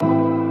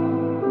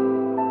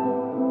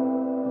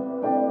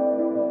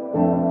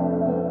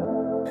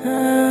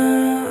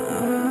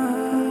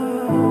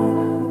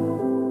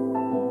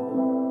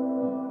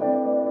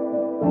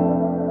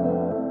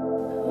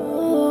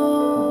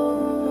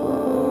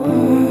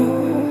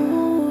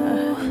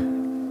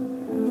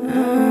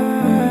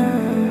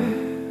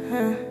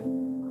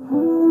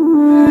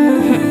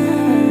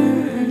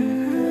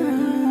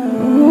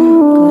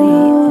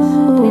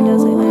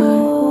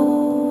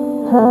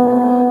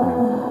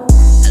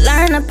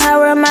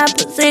power of my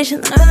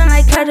position. I'm feeling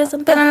like Curtis,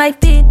 I'm feeling like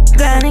 50.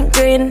 Grinding,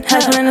 gritting,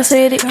 hustling in the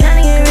city.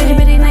 Trying to get rich,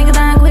 but these niggas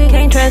dying quick.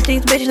 Can't trust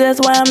these bitches, that's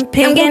why I'm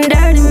picky. I'm getting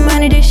dirty,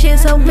 money, this shit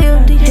so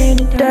filthy.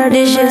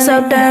 This shit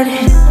so dirty.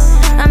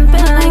 I'm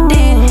feeling like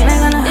Diddy.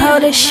 Ain't gonna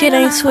hold this shit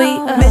ain't sweet.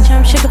 Bitch,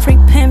 I'm sugar free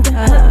pimpin'.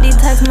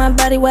 Detox my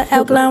body with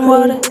alkaline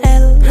water.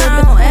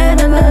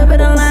 Add a little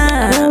bit of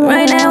lime.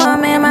 Right now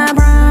I'm in my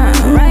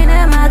prime. Right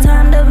now my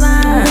time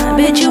divine.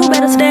 Bitch, you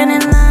better stand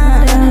in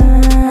line.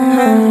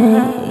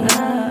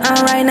 I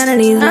don't write none of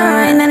these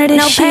lines.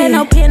 No pen,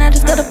 no pen, I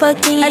just go to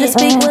fucking. I just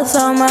speak what's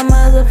on my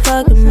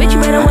motherfucking mind. Bitch, you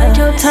better wait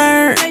your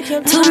turn.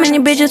 Too many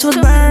bitches was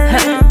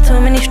burned. Too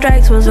many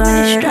strikes was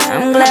earned.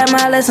 I'm glad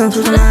my lessons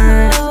was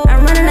learned.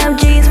 I'm running up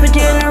G's for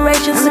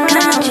generations to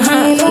come.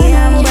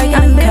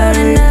 Yeah, I'm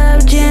building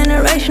up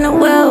generational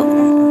wealth.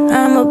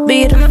 I'ma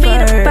be the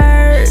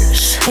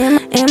first in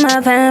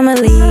my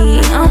family,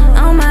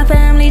 on my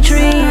family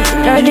tree.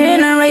 Third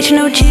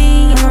generational G.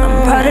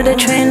 I'm part of the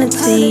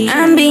Trinity.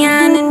 I'm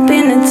beyond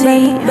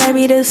infinity.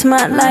 Baby, this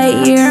my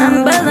light year.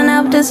 I'm buzzing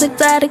off this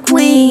exotic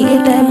weed.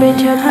 Get that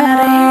bitch up out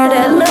of here.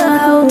 That little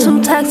hoe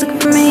too toxic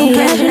for me.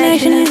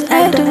 Imagination is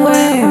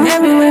activewear.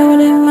 Everywhere where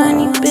that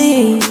money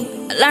be.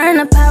 Learn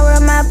the power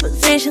of my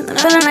position. I'm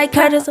feeling like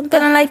Curtis, I'm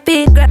feeling like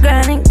 50.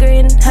 Grinding,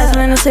 gritting,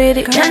 hustling in the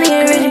city. Trying to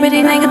get rich, but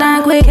these niggas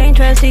dying quick. Can't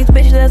trust these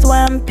bitches, that's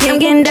why I'm picky. I'm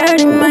getting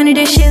dirty, money,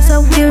 this shit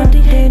so filthy.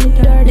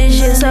 This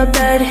shit so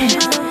dirty.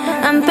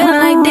 I'm feeling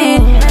like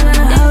Diddy.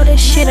 Oh, this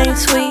shit ain't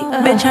sweet.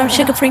 Bitch, I'm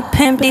sugar free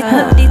pimp.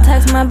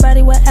 Detox my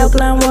body with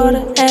alkaline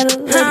water. Add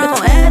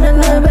a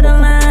little bit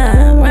of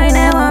lime. Right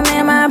now I'm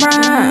in my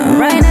prime.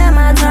 Right now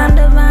my time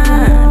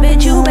divine.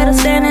 Bitch, you better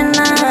stand in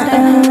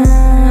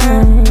line.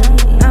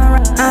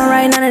 I don't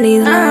write none of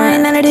these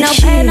lines. No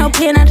pen, no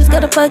pen, I just go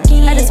to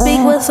fucking. I just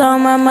speak what's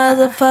on my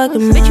motherfucking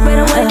mind. Bitch, you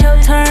better wait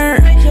your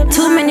turn.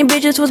 Too many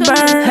bitches was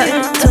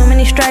burned. Too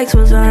many strikes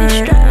was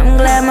earned. I'm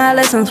glad my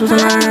lessons was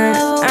learned.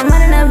 I'm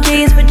running up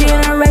G's for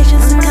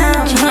generations to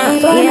come.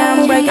 Yeah,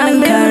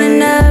 I'm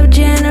building up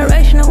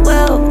generational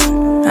wealth.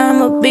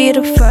 I'ma be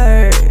the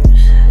first.